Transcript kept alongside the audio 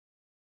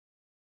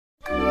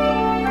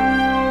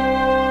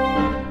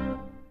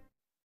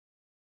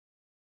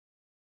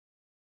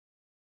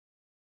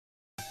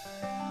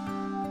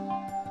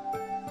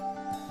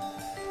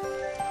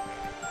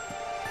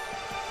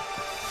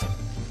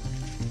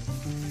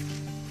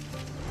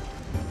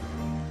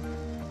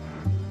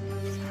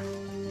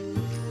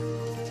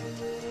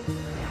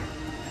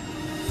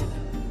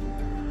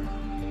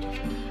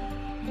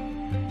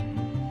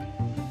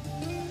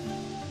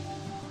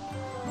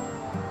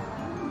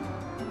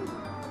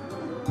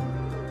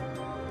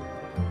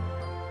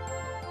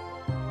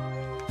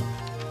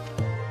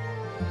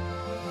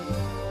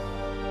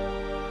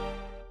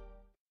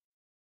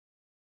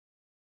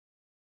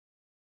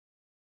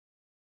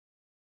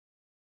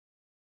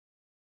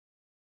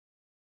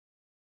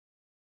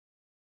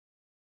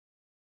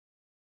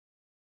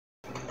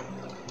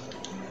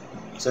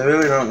So I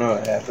really don't know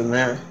what happened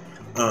there.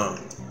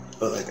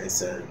 But like I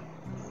said,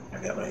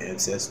 I got my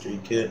Ancestry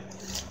kit.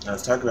 And I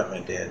was talking about my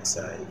dad's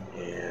side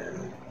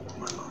and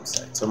my mom's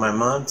side. So my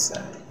mom's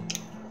side,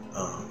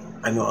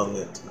 I know all the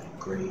way up to my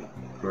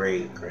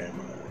great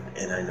grandmother,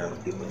 and I know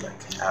people like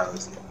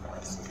cows get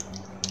passed.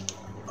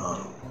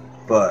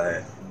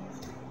 But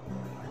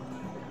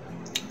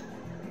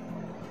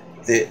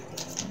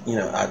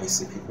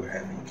obviously people are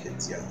having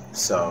kids young.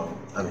 So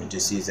I mean,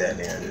 just use that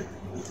narrative.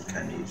 You can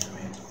kind of use your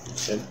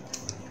imagination.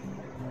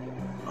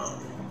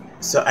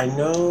 So I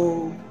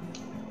know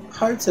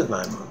parts of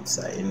my mom's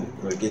side, and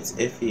where it gets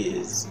iffy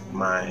is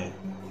my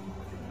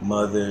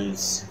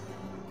mother's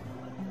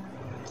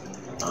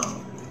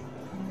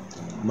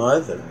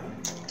mother.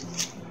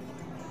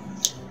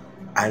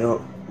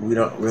 We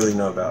don't really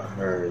know about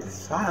her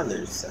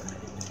father's side,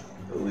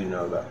 but we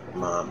know about her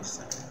mom's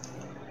side.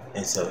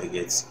 And so it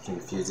gets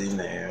confusing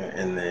there,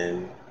 and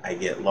then I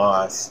get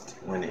lost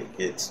when it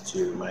gets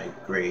to my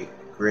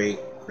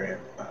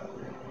great-great-grandfather.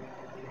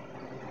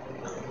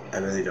 I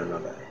really don't know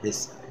about his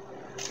side,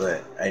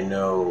 but I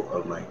know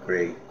of my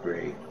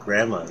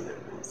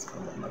great-great-grandmothers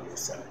on my mother's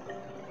side.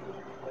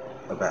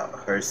 About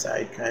her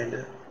side, kind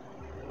of.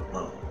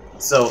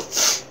 So,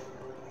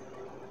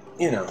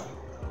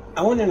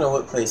 I want to know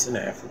what place in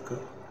Africa.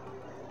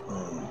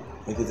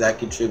 Because I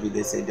contribute,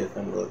 they say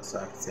different looks, so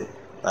I can say,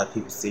 a lot of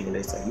people see me,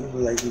 they say, you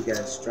look like you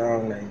got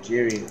strong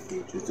Nigerian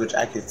features, which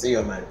I can see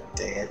on my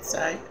dad's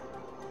side.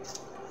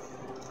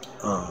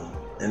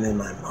 And then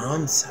my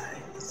mom's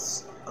side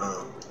is,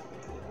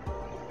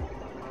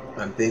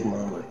 my big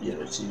mama,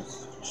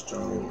 she's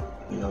strong,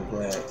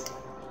 black.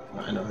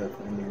 I know her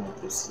family went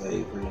through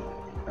slavery,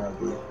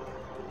 probably.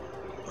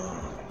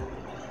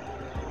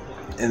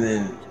 And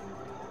then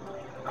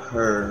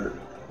her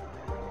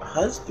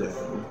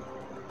husband,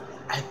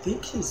 I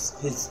think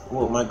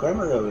well, my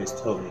grandmother always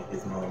told me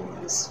his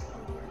mom was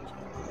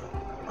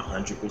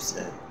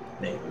 100%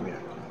 Native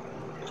American.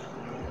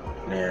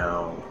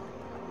 Now,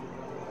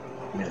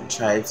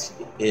 tribes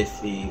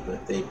iffy,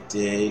 but they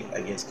did,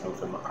 I guess, come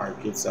from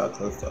Arkansas,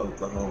 close to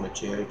Oklahoma,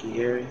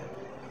 Cherokee area.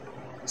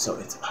 So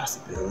it's a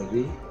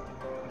possibility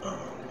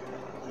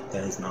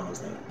that his mom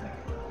was Native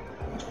American.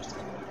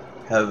 Interesting.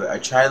 However, I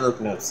tried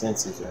looking up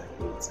census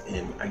records,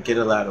 and I get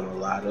a lot of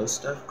mulatto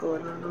stuff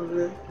going on over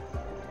there.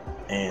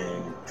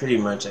 And pretty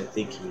much, I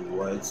think he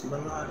was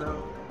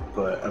mulatto,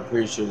 but I'm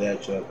pretty sure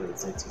that show up in the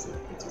census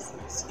records is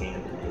like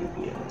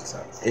Scandinavian or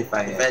something. If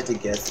I had to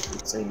guess a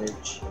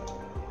percentage,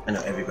 I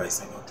know everybody's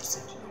like, oh,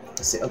 percentage.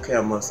 I say, okay,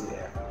 I'm mostly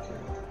African.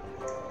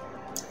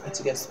 If I had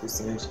to guess the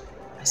percentage,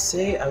 I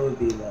say I would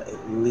be like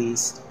at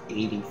least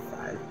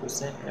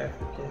 85%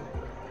 African.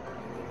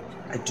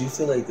 I do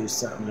feel like there's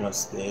something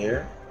else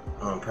there,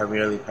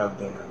 primarily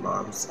probably on my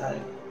mom's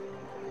side.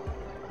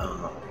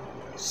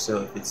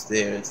 So if it's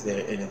there, it's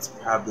there, and it's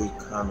probably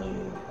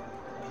coming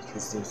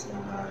because there's a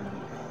lot of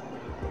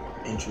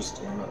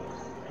interesting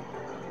looks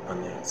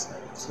on that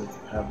side. So it's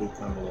probably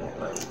coming at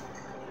like,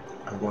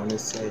 I want to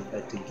say, if I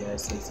had to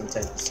guess, like some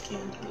type of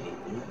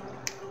Scandinavian.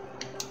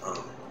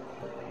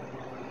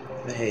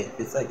 But hey, if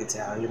it's like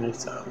Italian or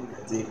something,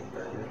 that's even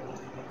better.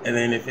 And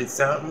then if it's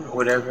something,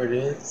 whatever it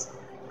is,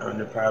 I'm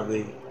gonna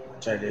probably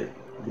try to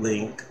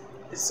link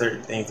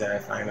certain things that I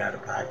find out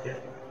of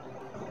pocket,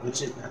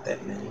 which is not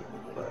that many,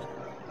 but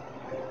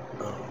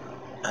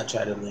I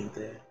try to link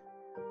that.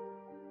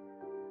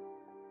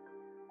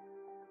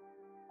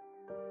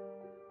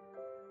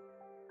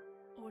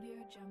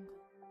 Audio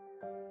Jungle.